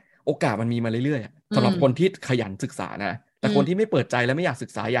มองว่าโอกาสมันมีมาเรื่อยๆสำหรับคนที่ขยันศึกษานะแต่คนที่ไม่เปิดใจแล้วไม่อยากศึก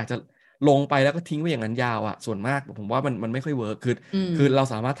ษาอยากจะลงไปแล้วก็ทิ้งไว้อย่างนั้นยาวอ่ะส่วนมากผมว่ามันไม่ค่อยเวิร์คคือเรา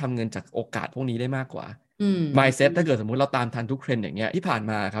สามารถทำเงินจากโอกาสพวกนี้ได้มากกว่าmindset ถ้าเกิดสมมุติเราตามทันทุกเทรนด์อย่างเงี้ยที่ผ่าน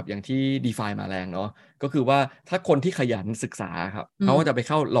มาครับอย่างที่ DeFi มาแรงเนาะก็คือว่าถ้าคนที่ขยันศึกษาครับเขาก็จะไปเ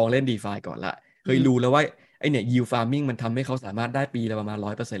ข้าลองเล่น DeFi ก่อนละเคยรู้แล้วว่าไอเนี่ย yield farming มันทำให้เขาสามารถได้ปีละประมาณ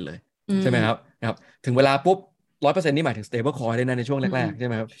 100% เลยใช่ไหมครับถึงเวลาปุ๊บ 100% นี่หมายถึง stable coin ได้นะในช่วงแรกๆใช่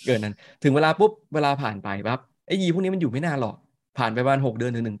ไหมครับเกินนั้นถึงเวลาปุ๊บเวลาผ่านไปปั๊บไอ้ yield พวกนี้มันอยู่ไม่นานหรอกผ่านไปประมาณ6 เดือ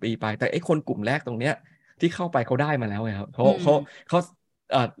นถึง1 ปีไปแต่ไอ้คนกลุ่มแรกตรงเนี้ยที่เข้าไปเขาได้มาแล้วไงครับเขา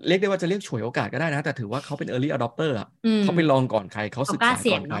เรียกได้ว่าจะเรียกฉวยโอกาสก็ได้นะแต่ถือว่าเขาเป็น early adopter อ่ะเขาไปลองก่อนใครเขาศึกษา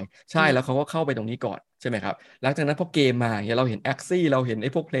ก่อนใครใช่แล้วเขาก็เข้าไปตรงนี้ก่อนใช่ไหมครับหลังจากนั้นพอเกมมาเนี่ยเราเห็น Axie เราเห็นไอ้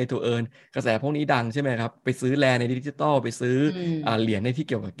พวก Play to Earn กระแสพวกนี้ดังใช่ไหมครับไปซื้อแลนในดิจิตอลไปซื้อเหรียญในที่เ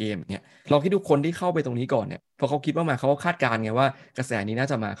กี่ยวกับเกมเนี่ยเราคิดดูคนที่เข้าไปตรงนี้ก่อนเนี่ยพอเขาคิดว่ามาเขาก็คาดการณ์ไงว่ากระแสนี้น่า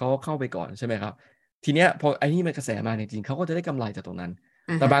จะมาเขาก็เข้าไปก่อนใช่ไหมครับทีเนี้ยพอไอ้นี่มันกระแสมาจริงๆเขาก็จะได้กำไรจากตรงนั้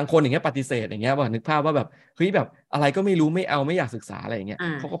นแต่บางคนอย่างเงี้ยปฏิเสธอย่างเงี้ยว่านึกภาพว่าแบบเฮ้ยแบบอะไรก็ไม่รู้ไม่เอาไม่อยากศึกษาอะไรอย่างเงี้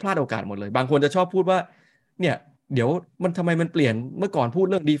ยเขาก็พลาดโอกาสหมดเลยบางคนจะชอบพูดว่าเนี่ยเดี๋ยวมันทำไมมันเปลี่ยนเมื่อก่อนพู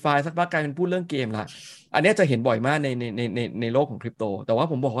ดเรื่อง DeFi สักพักกลายเป็นพูดเรื่องเกมละอันนี้จะเห็นบ่อยมากในโลกของคริปโตแต่ว่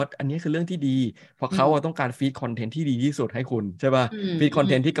าผมบอกว่าอันนี้คือเรื่องที่ดีเพราะเขาต้องการฟีดคอนเทนต์ที่ดีที่สุดให้คุณใช่ป่ะฟีดคอน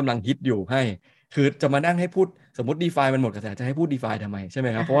เทนต์ที่กำลังฮิตอยู่ให้คือจะมานั่งให้พูดสมมติ DeFi มันหมดกระแสจะให้พูด DeFi ทำไมใช่ไ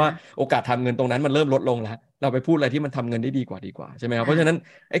หมครับเพราะว่าโอกาสทำเงินตรงนั้นมันเริ่มลดลงแล้วเราไปพูดอะไรที่มันทำเงินได้ดีกว่าใช่ไหมครับเพราะฉะนั้น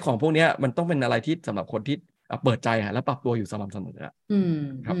ไอ้ของพวกนี้มันต้องเป็นอะไรที่สำหรับคนที่เปิดใจและปรับตัวอยู่สม่ำเสม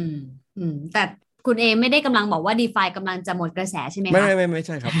อครับแต่คุณเอไม่ได้กำลังบอกว่า DeFi กำลังจะหมดกระแสใช่ไหมคะไม่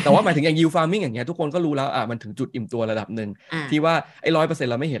ใช่ครับแต่ว่าหมายถึงอย่าง yield farming อย่างเงี้ยทุกคนก็รู้แล้วมันถึงจุดอิ่มตัวระดับหนึ่งที่ว่าไอ้100%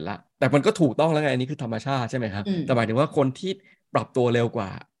เราไม่เห็นละแต่มันก็ถูกต้องแล้วไงอันนี้คือธรรมชาติใช่ไหมครับแต่หมายถึงว่าคนที่ปรับตัวเร็วกว่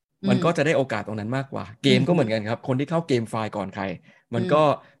ามันก็จะได้โอกาสตรงนั้นมากกว่าเกมก็เหมือนกันครับคนที่เข้าเกมไฟล์ก่อนใครมันก็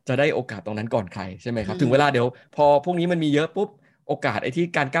จะได้โอกาสตรงนั้นก่อนใครใช่ไหมครับถึงเวลาเดี๋ยวพอพวกนี้มันมีเยอะปุ๊บโอกาสไอ้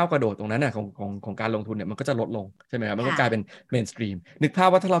ที่การก้าวกระโดดตรงนั้นของการลงทุนเนี่ยมันก็จะลดลงใช่ไหมครับมันก็กลายเป็นเมนสตรีมนึกภา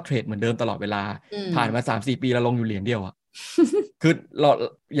พว่าถ้าเราเทรดเหมือนเดิมตลอดเวลาผ่านมา 3-4 ปีเราลงอยู่เหรียญเดียวอะคือเรา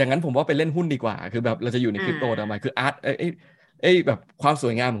อย่างนั้นผมว่าไปเล่นหุ้นดีกว่าคือแบบเราจะอยู่ในคริปโตทำไมคืออาร์ตแบบความ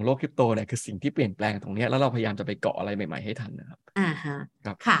สวยงามของโลกคริปโตเนี่ยคือสิ่งที่เปลี่ยนแปลงตรงนี้แล้วเราพยายามจะไปเกาะอะไรใหม่ๆให้ทันนะครับ ฮะ ค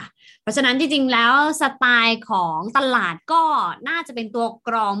รับ ค่ะเพราะฉะนั้นจริงๆแล้วสไตล์ของตลาดก็น่าจะเป็นตัวก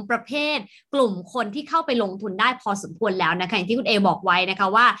รองประเภทกลุ่มคนที่เข้าไปลงทุนได้พอสมควรแล้วนะคะอย่างที่คุณเอบอกไว้นะคะ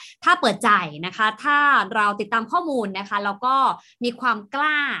ว่าถ้าเปิดใจนะคะถ้าเราติดตามข้อมูลนะคะแล้วก็มีความก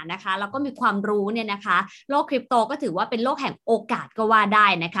ล้านะคะแล้วก็มีความรู้เนี่ยนะคะโลกคริปโตก็ถือว่าเป็นโลกแห่งโอกาสก็ว่าได้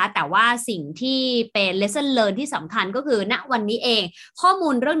นะคะแต่ว่าสิ่งที่เป็น lesson learn ที่สำคัญก็คือณวันนี้เองข้อมู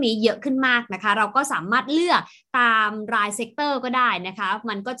ลเรื่องนี้เยอะขึ้นมากนะคะเราก็สามารถเลือกตามรายเซกเตอร์ก็ได้นะคะ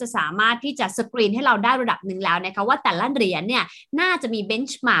มันก็จะสามารถที่จะสกรีนให้เราได้ระดับหนึ่งแล้วนะคะว่าแต่ละเหรียญเนี่ยน่าจะมีเบน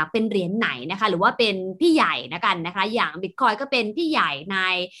ช์มาร์กเป็นเหรียญไหนนะคะหรือว่าเป็นพี่ใหญ่นะคะอย่าง Bitcoin ก็เป็นพี่ใหญ่ใน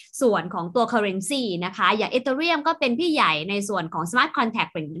ส่วนของตัว currency นะคะอย่าง Ethereum ก็เป็นพี่ใหญ่ในส่วนของ smart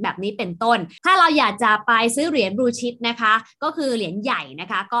contract แบบนี้เป็นต้นถ้าเราอยากจะไปซื้อเหรียญ blue chip นะคะก็คือเหรียญใหญ่นะ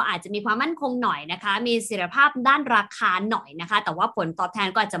คะก็อาจจะมีความมั่นคงหน่อยนะคะมีเสถียรภาพด้านราคาหน่อยนะคะแต่ว่าผลตอบแทน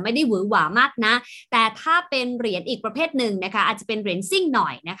ก็อาจจะไม่ได้หวือหวามากนะแต่ถ้าเป็นเหรียญอีกประเภทหนึ่งนะคะอาจจะเป็นเหรียญซิ่งหน่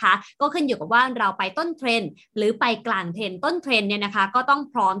อยนะคะก็ขึ้นอยู่กับว่าเราไปต้นเทรนด์หรือไปกลางเทรนด์ต้นเทรนด์เนี่ยนะคะก็ต้อง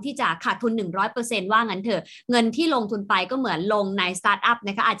พร้อมที่จะขาดทุน 100% ว่างั้นเถอะเงินที่ลงทุนไปก็เหมือนลงในสตาร์ทอัพน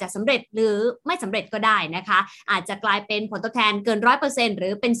ะคะอาจจะสำเร็จหรือไม่สำเร็จก็ได้นะคะอาจจะกลายเป็นผลตอบแทนเกิน 100% หรื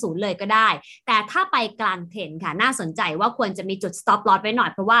อเป็นศูนย์เลยก็ได้แต่ถ้าไปกลางเทรนด์ค่ะน่าสนใจว่าควรจะมีจุด stop loss ไว้หน่อ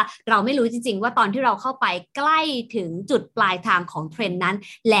ยเพราะว่าเราไม่รู้จริงๆว่าตอนที่เราเข้าไปใกล้ถึงจุดปลายทางของเทรนด์นั้น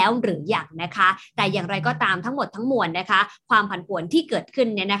แล้วหรือยังนะคะแต่อย่างไรก็ตามทั้งหมดทั้งมวลนะคะความผันผวนที่เกิดขึ้น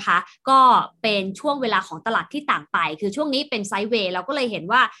เนี่ยนะคะก็เป็นช่วงเวลาของตลาดที่ต่างไปคือช่วงนี้เป็นไซด์เวย์เราก็เลยเห็น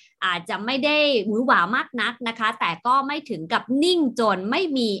ว่าอาจจะไม่ได้หวือหวามากนักนะคะแต่ก็ไม่ถึงกับนิ่งจนไม่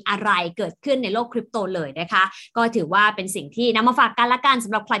มีอะไรเกิดขึ้นในโลกคริปโตเลยนะคะก็ถือว่าเป็นสิ่งที่นำมาฝากกันละกันส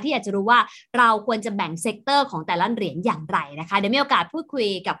ำหรับใครที่อยากจะรู้ว่าเราควรจะแบ่งเซกเตอร์ของแต่ละเหรียญอย่างไรนะคะเดี๋ยวมีโอกาสพูดคุย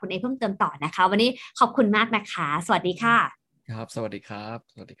กับคุณเอเพิ่มเติมต่อนะคะวันนี้ขอบคุณมากนะคะสวัสดีค่ะครับสวัสดีครับ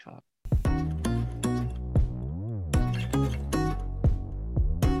สวัสดีครับ